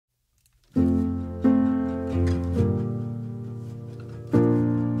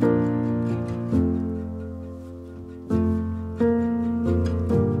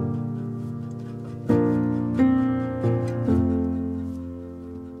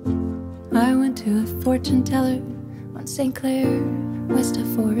I went to a fortune teller on St. Clair, west of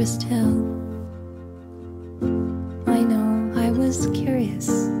Forest Hill. I know I was curious,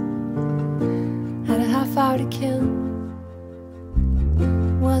 had a half hour to kill.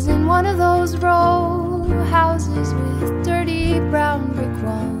 Was in one of those row houses with dirty brown brick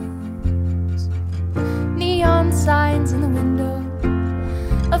walls, neon signs in the window,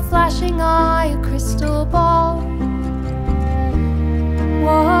 a flashing eye, a crystal ball.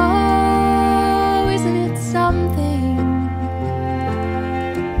 Whoa, isn't it something?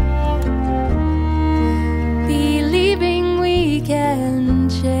 Believing we can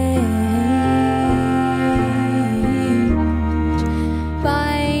change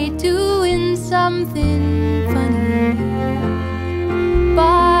by doing something funny,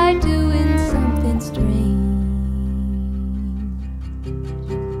 by doing something strange.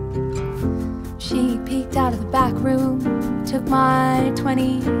 She peeked out of the back room, took my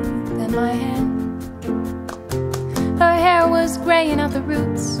 20, then my hand. Her hair was graying at the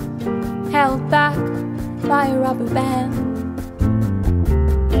roots, held back by a rubber band.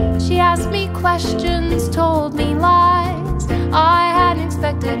 She asked me questions, told me lies, I hadn't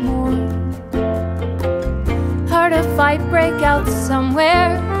expected more. Heard a fight break out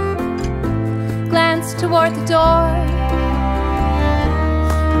somewhere, glanced toward the door.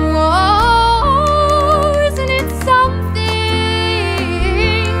 Whoa, isn't it something?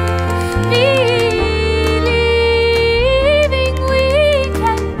 Believing we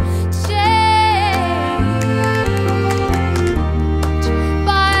can change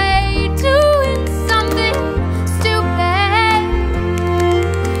by doing something stupid,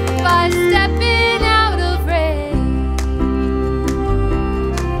 by stepping out of range.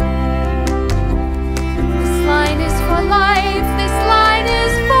 This line is for life, this line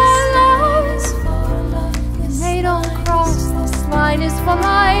is for love, and they don't cross. This line is for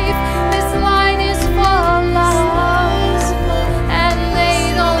life, this line is for love, and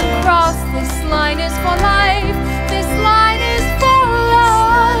they don't cross. This line is for life, this line is for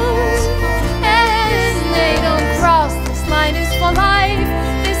love, and they don't cross. This line is for life,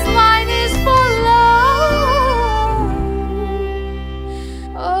 this line is for love.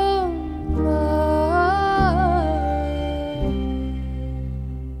 Oh, love.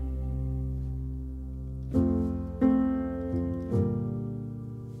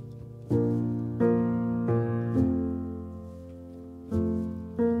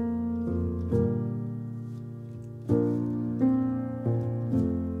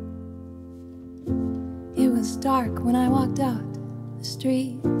 It was dark when I walked out. The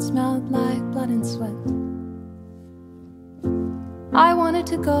street smelled like blood and sweat. I wanted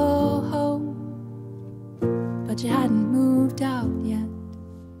to go home, but you hadn't moved out yet.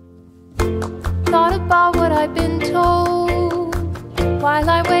 Thought about what I'd been told while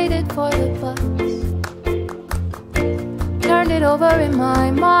I waited for the bus. Turned it over in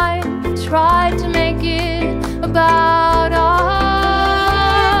my mind, tried to make it about us.